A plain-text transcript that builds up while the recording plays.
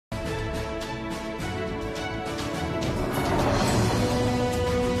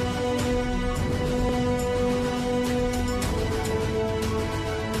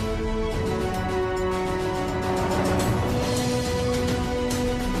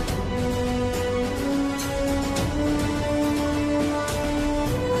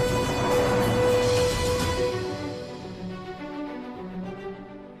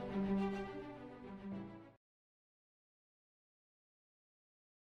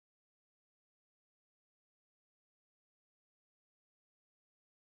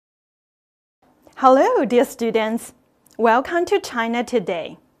Hello, dear students. Welcome to China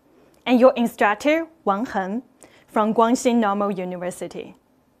Today. And your instructor, Wang Heng, from Guangxi Normal University.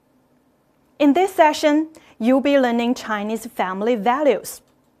 In this session, you'll be learning Chinese family values.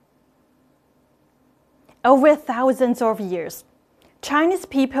 Over thousands of years, Chinese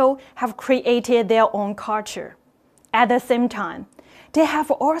people have created their own culture. At the same time, they have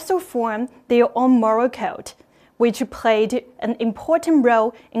also formed their own moral code, which played an important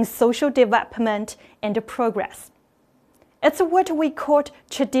role in social development and progress. It's what we call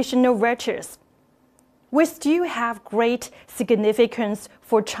traditional virtues, which still have great significance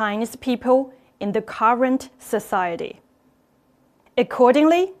for Chinese people in the current society.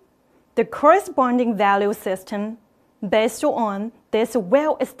 Accordingly, the corresponding value system based on these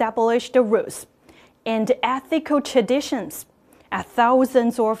well-established rules and ethical traditions are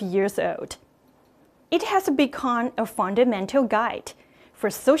thousands of years old. It has become a fundamental guide for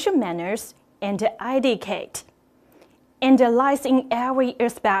social manners and etiquette, and lies in every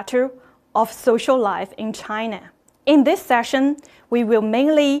aspect of social life in China. In this session, we will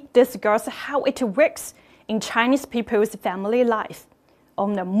mainly discuss how it works in Chinese people's family life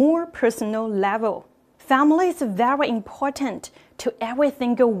on a more personal level. Family is very important to every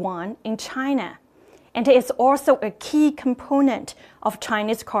single one in China, and is also a key component of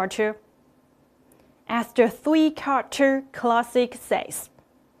Chinese culture. As the three-culture classic says,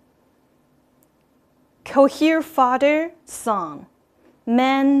 "Cohere father, son,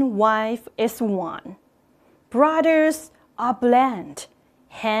 man, wife is one. Brothers are blend,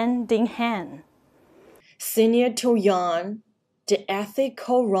 hand in hand. Senior to young, the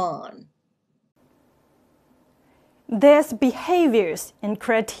ethical run." These behaviors and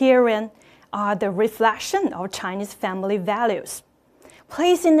criteria are the reflection of Chinese family values,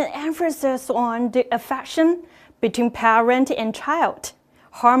 placing an emphasis on the affection between parent and child,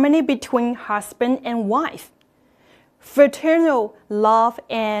 harmony between husband and wife, fraternal love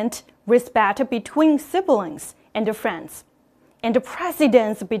and respect between siblings and friends, and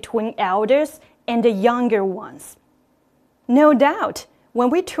precedence between elders and younger ones. No doubt, when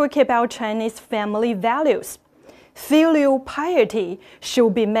we talk about Chinese family values, filial piety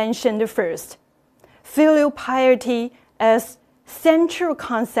should be mentioned first. Filial piety is central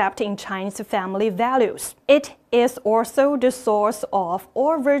concept in Chinese family values. It is also the source of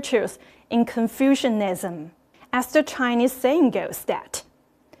all virtues in Confucianism. As the Chinese saying goes that,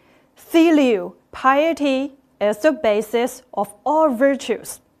 filial piety is the basis of all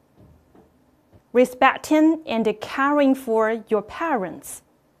virtues. Respecting and caring for your parents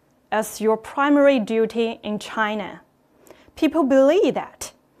as your primary duty in China. People believe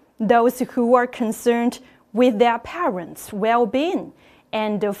that those who are concerned with their parents' well-being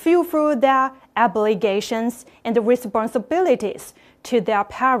and fulfill their obligations and responsibilities to their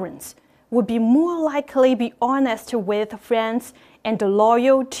parents would be more likely to be honest with friends and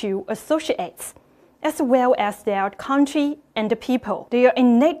loyal to associates, as well as their country and people. They are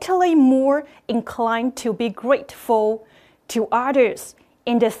innately more inclined to be grateful to others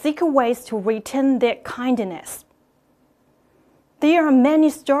and seek ways to return their kindness. There are many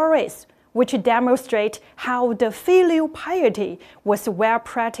stories which demonstrate how the filial piety was well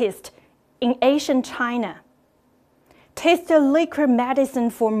practiced in ancient China. Taste the liquid medicine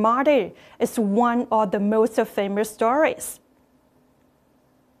for mother is one of the most famous stories.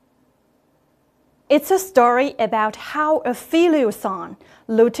 It's a story about how a filial son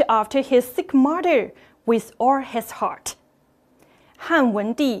looked after his sick mother with all his heart. Han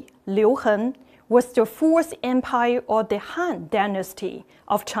Wendi Liu Heng was the fourth empire of the Han dynasty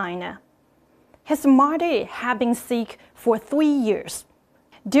of China. His mother had been sick for 3 years.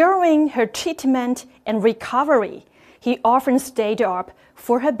 During her treatment and recovery, he often stayed up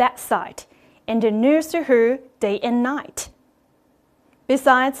for her bedside and nursed her day and night.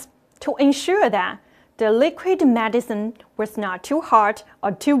 Besides, to ensure that the liquid medicine was not too hard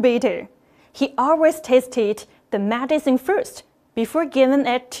or too bitter, he always tasted the medicine first before giving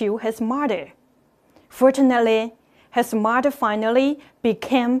it to his mother. Fortunately, his mother finally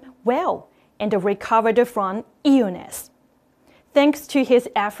became well and recovered from illness, thanks to his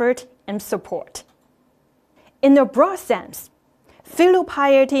effort and support. In a broad sense, filial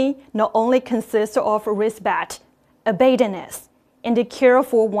piety not only consists of respect, obedience, and care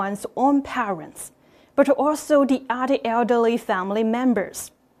for one's own parents, but also the other elderly family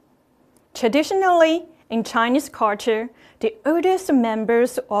members. Traditionally, in Chinese culture, the oldest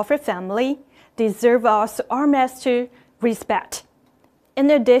members of a family deserve us utmost respect.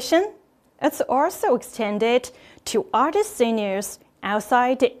 In addition, it's also extended to other seniors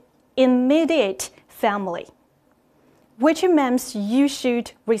outside the immediate family. which means you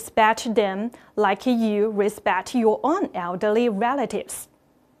should respect them like you respect your own elderly relatives.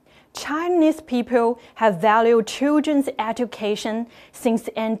 Chinese people have valued children's education since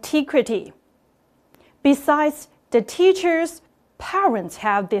antiquity. Besides the teachers, parents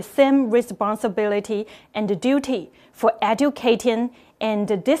have the same responsibility and duty for educating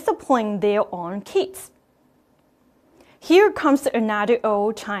and disciplining their own kids. Here comes another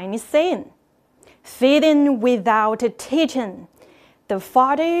old Chinese saying, "Feeding without teaching. The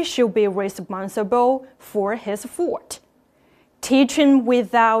father should be responsible for his fault. Teaching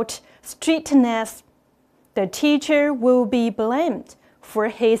without strictness, the teacher will be blamed for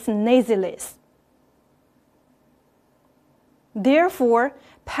his laziness." Therefore,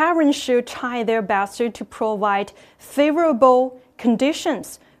 parents should try their best to provide favorable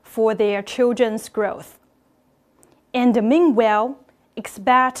conditions for their children's growth. And meanwhile,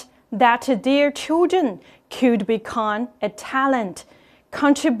 expect that their children could become a talent,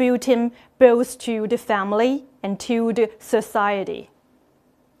 contributing both to the family and to the society.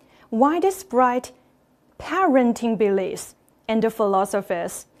 Widespread parenting beliefs and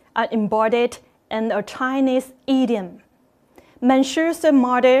philosophies are embodied in a Chinese idiom. Mentions the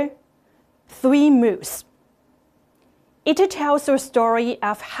mother, 3 moves. It tells a story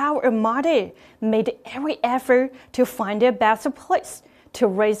of how a mother made every effort to find the best place to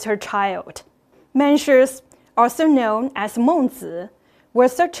raise her child. Mencius, also known as Mengzi,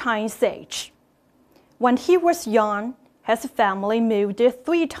 was a Chinese sage. When he was young, his family moved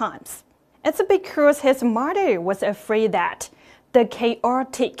 3 times. It's because his mother was afraid that the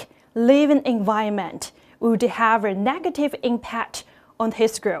chaotic living environment would have a negative impact on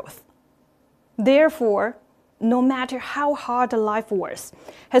his growth. Therefore, no matter how hard life was,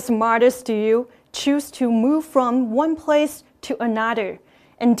 his mother still chose to move from one place to another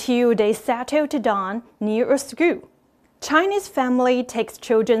until they settled down near a school. Chinese family takes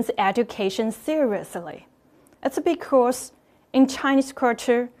children's education seriously. It's because in Chinese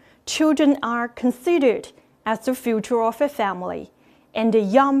culture, children are considered as the future of a family, and the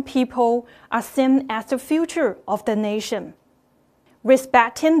young people are seen as the future of the nation.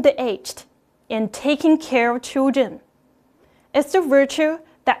 Respecting the aged and taking care of children is the virtue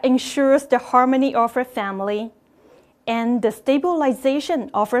that ensures the harmony of a family and the stabilization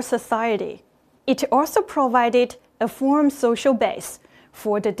of a society. It also provided a firm social base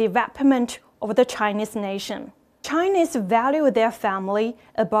for the development of the Chinese nation. Chinese value their family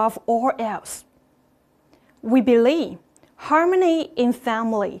above all else. We believe harmony in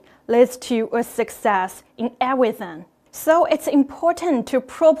family leads to a success in everything. So it's important to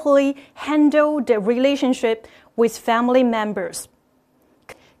properly handle the relationship with family members.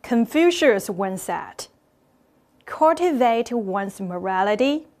 Confucius once said, "Cultivate one's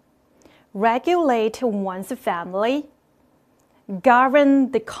morality, regulate one's family,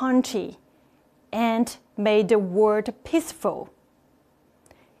 govern the country, and make the world peaceful."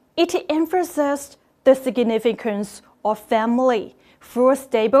 It emphasized the significance of family for a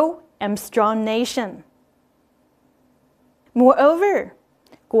stable and strong nation. Moreover,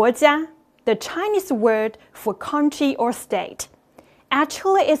 国家, the Chinese word for country or state,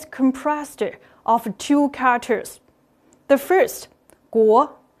 actually is comprised of 2 characters. The first, 国,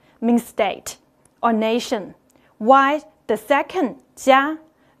 means state or nation, while the second, 家,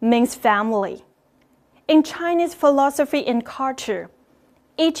 means family. In Chinese philosophy and culture,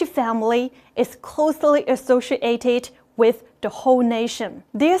 each family is closely associated with the whole nation.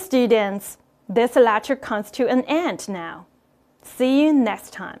 Dear students, this lecture comes to an end now. See you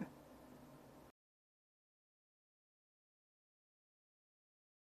next time.